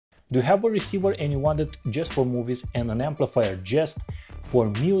Do you have a receiver and you want it just for movies and an amplifier just for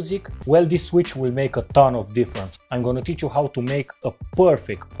music? Well, this switch will make a ton of difference. I'm gonna teach you how to make a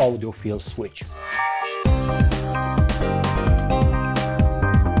perfect audiophile switch.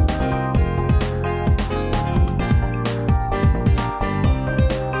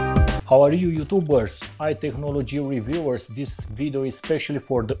 How are you YouTubers, iTechnology reviewers? This video is especially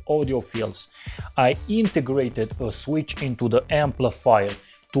for the audiophiles. I integrated a switch into the amplifier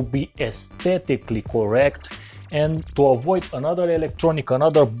to be aesthetically correct and to avoid another electronic,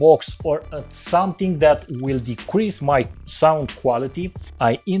 another box or something that will decrease my sound quality.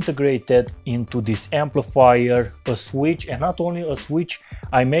 I integrated into this amplifier a switch, and not only a switch,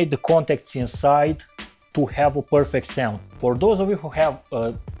 I made the contacts inside to have a perfect sound. For those of you who have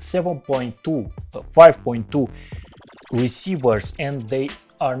 7.2, 5.2 receivers and they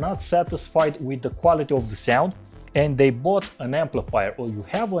are not satisfied with the quality of the sound and they bought an amplifier, or you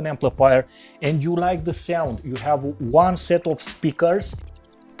have an amplifier and you like the sound, you have one set of speakers,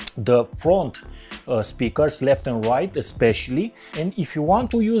 the front speakers, left and right especially, and if you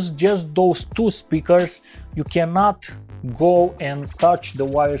want to use just those two speakers, you cannot go and touch the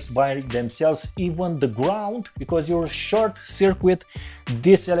wires by themselves, even the ground, because you'll short circuit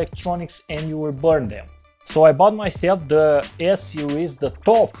these electronics and you will burn them. So I bought myself the S series, the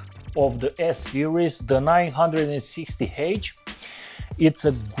top of the S series, the 960H. It's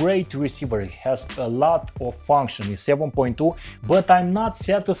a great receiver, it has a lot of function, it's 7.2, but I'm not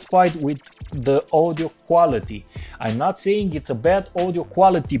satisfied with the audio quality. I'm not saying it's a bad audio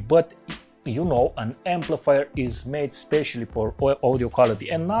quality, but you know, an amplifier is made specially for audio quality,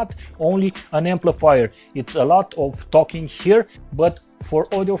 and not only an amplifier. It's a lot of talking here, but for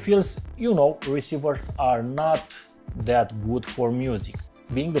audiophiles, you know, receivers are not that good for music.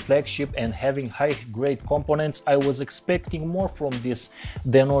 Being the flagship and having high grade components, I was expecting more from this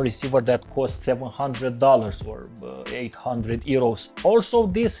Denon receiver that cost $700 or 800 euros. Also,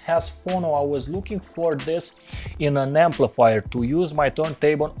 this has phono. I was looking for this in an amplifier to use my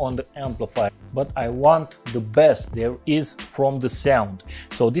turntable on the amplifier, but I want the best there is from the sound.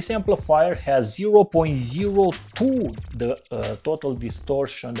 So this amplifier has 0.02 the total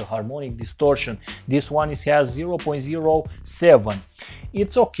distortion, the harmonic distortion. This one has 0.07.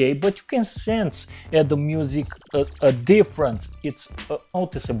 It's okay, but you can sense at the music a difference. It's a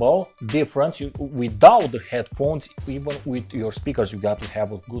noticeable difference. Without the headphones, even with your speakers, you got to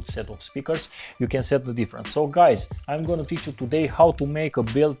have a good set of speakers, you can set the difference. So guys, I'm going to teach you today how to make a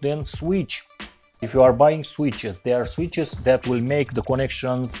built-in switch. If you are buying switches, there are switches that will make the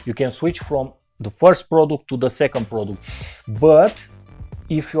connections. You can switch from the first product to the second product, but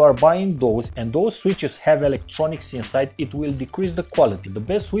if you are buying those and those switches have electronics inside, it will decrease the quality. The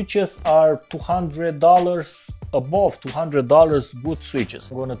best switches are $200, above $200 good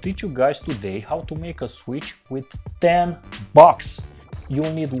switches. I'm gonna teach you guys today how to make a switch with 10 bucks.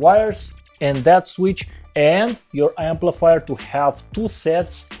 You'll need wires and that switch and your amplifier to have two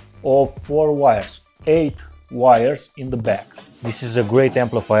sets of 4 wires, 8 wires in the back. This is a great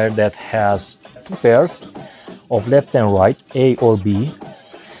amplifier that has 2 pairs of left and right, A or B.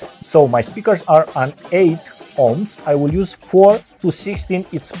 So my speakers are on 8 ohms. I will use 4 to 16.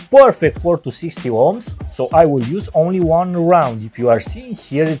 It's perfect 4 to 60 ohms. So I will use only one round. If you are seeing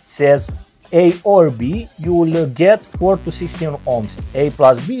here, it says A or B, you will get 4 to 16 ohms. A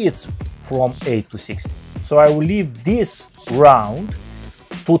plus B, it's from 8 to 16. So I will leave this round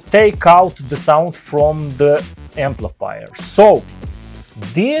to take out the sound from the amplifier. So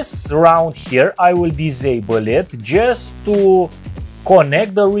this round here, I will disable it just to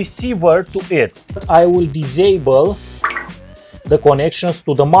connect the receiver to it. I will disable the connections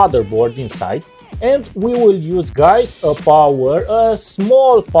to the motherboard inside, and we will use, guys, a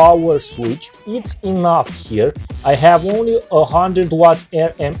small power switch. It's enough here. I have only 100 watts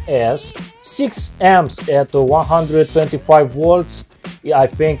RMS, 6 amps at 125 volts. I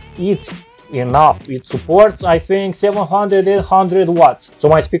think it's enough. It supports, I think, 700, 800 watts. So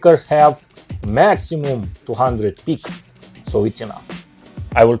my speakers have maximum 200 peak. So it's enough.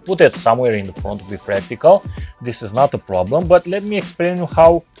 I will put it somewhere in the front to be practical. This is not a problem, but let me explain you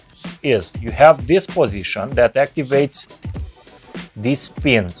how it is. You have this position that activates these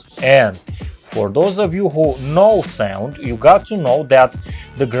pins, and for those of you who know sound, you got to know that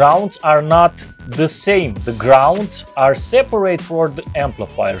the grounds are not the same. The grounds are separate for the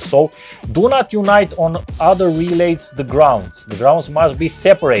amplifier, so do not unite on other relays the grounds. The grounds must be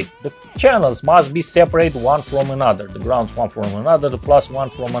separate. The channels must be separate one from another. The grounds one from another, the plus one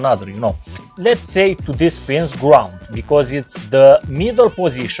from another, you know. Let's say to this pin's ground, because it's the middle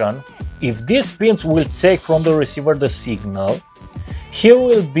position. If these pins will take from the receiver the signal, here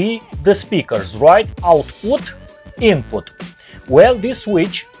will be the speakers, right? Output, input. Well, this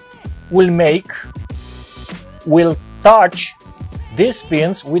switch will touch these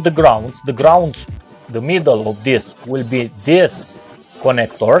pins with the grounds. The grounds, the middle of this will be these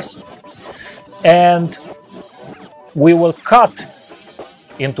connectors, and we will cut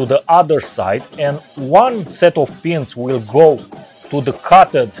into the other side, and one set of pins will go to the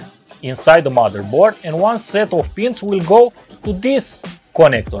cutted inside the motherboard, and one set of pins will go to these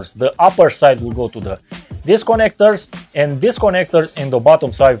connectors. The upper side will go to these connectors, and these connectors in the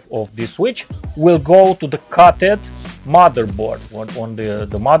bottom side of this switch will go to the cutted motherboard, on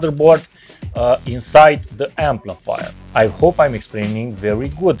the motherboard inside the amplifier. I hope I'm explaining very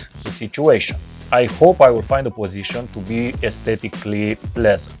good the situation. I hope I will find a position to be aesthetically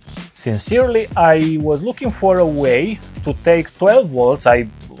pleasant. Sincerely, I was looking for a way to take 12 volts.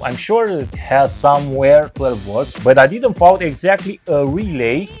 I'm sure it has somewhere 12 volts, but I didn't find exactly a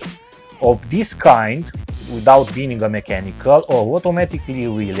relay of this kind without being a mechanical or automatically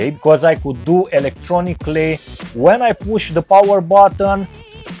relay, because I could do electronically when I push the power button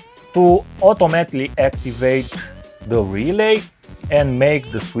to automatically activate the relay and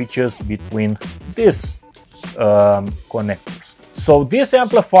make the switches between these connectors. So this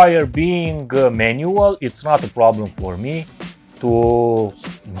amplifier being manual, it's not a problem for me to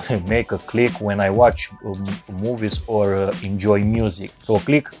make a click when I watch movies or enjoy music. So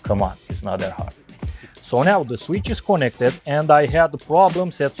click, come on, it's not that hard. So now the switch is connected, and I had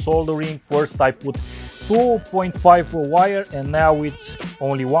problems at soldering. First I put 2.5 wire, and now it's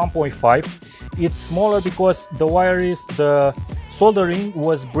only 1.5. It's smaller because the soldering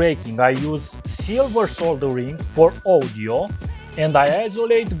was breaking. I use silver soldering for audio, and I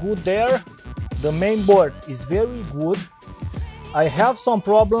isolate good there. The main board is very good. I have some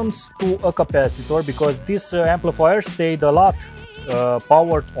problems to a capacitor because this amplifier stayed a lot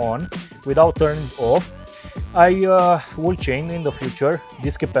powered on without turning off. I will change in the future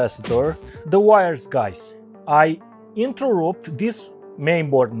this capacitor. The wires, guys, I interrupt this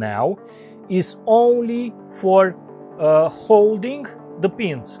mainboard now is only for holding the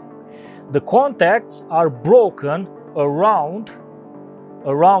pins. The contacts are broken around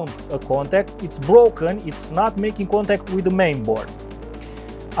a contact. It's broken, it's not making contact with the mainboard.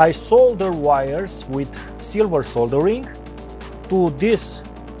 I solder wires with silver soldering to this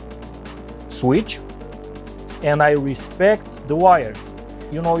switch, and I respect the wires.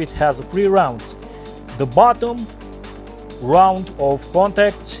 You know, it has 3 rounds. The bottom round of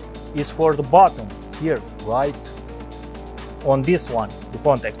contacts is for the bottom here, right on this one, the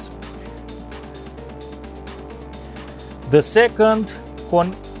contacts. The second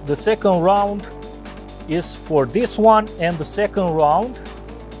round is for this one, and the second round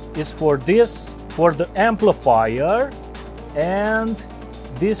is for this, for the amplifier and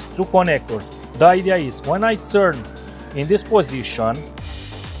these 2 connectors. The idea is when I turn in this position,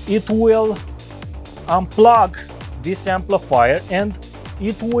 it will unplug this amplifier and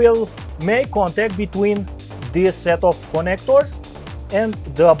it will make contact between this set of connectors and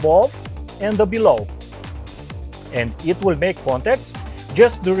the above and the below, and it will make contacts,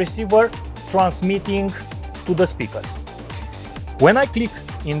 just the receiver transmitting to the speakers. When I click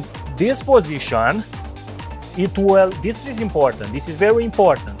in this position, it will, this is important, this is very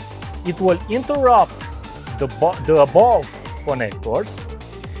important, it will interrupt the above connectors,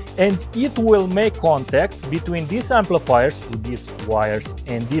 and it will make contact between these amplifiers through these wires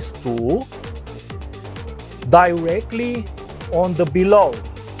and these 2 directly on the below.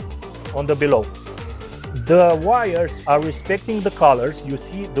 The wires are respecting the colors. You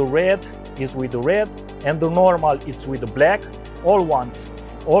see the red is with the red and the normal it's with the black. All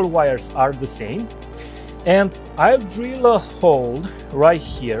wires are the same. And I'll drill a hole right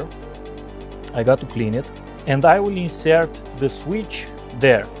here. I got to clean it, and I will insert the switch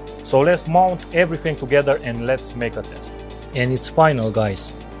there. So let's mount everything together and let's make a test. And it's final,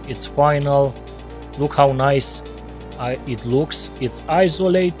 guys. It's final. Look how nice it looks. It's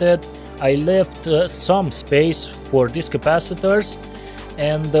isolated. I left some space for these capacitors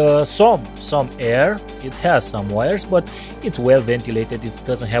and some air. It has some wires, but it's well ventilated. It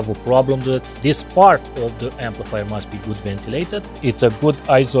doesn't have a problem that this part of the amplifier must be good ventilated. It's a good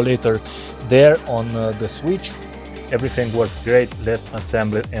isolator there on the switch. Everything works great. Let's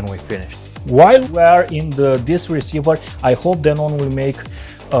assemble it and we finished. While we are in this receiver, I hope Denon will make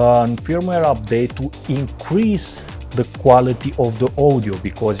a firmware update to increase the quality of the audio,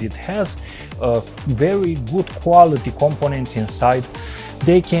 because it has very good quality components inside.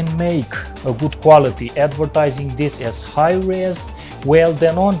 They can make a good quality, advertising this as high res, Well,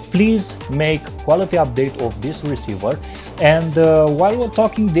 Denon, please make quality update of this receiver. And while we're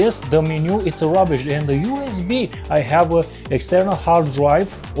talking this, the menu, it's a rubbish. And the USB, I have an external hard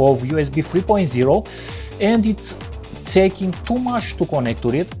drive of USB 3.0 and it's taking too much to connect to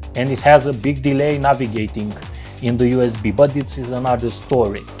it, and it has a big delay navigating in the USB, but this is another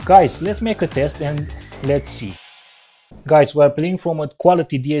story. Guys, let's make a test and let's see. Guys, we are playing from a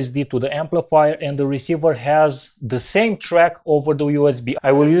quality DSD to the amplifier, and the receiver has the same track over the USB.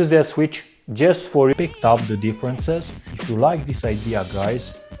 I will use that switch just for you. Picked up the differences. If you like this idea,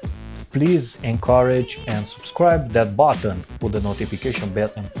 guys, please encourage and subscribe that button, put the notification bell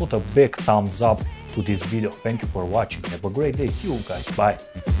and put a big thumbs up to this video. Thank you for watching. Have a great day. See you guys. Bye.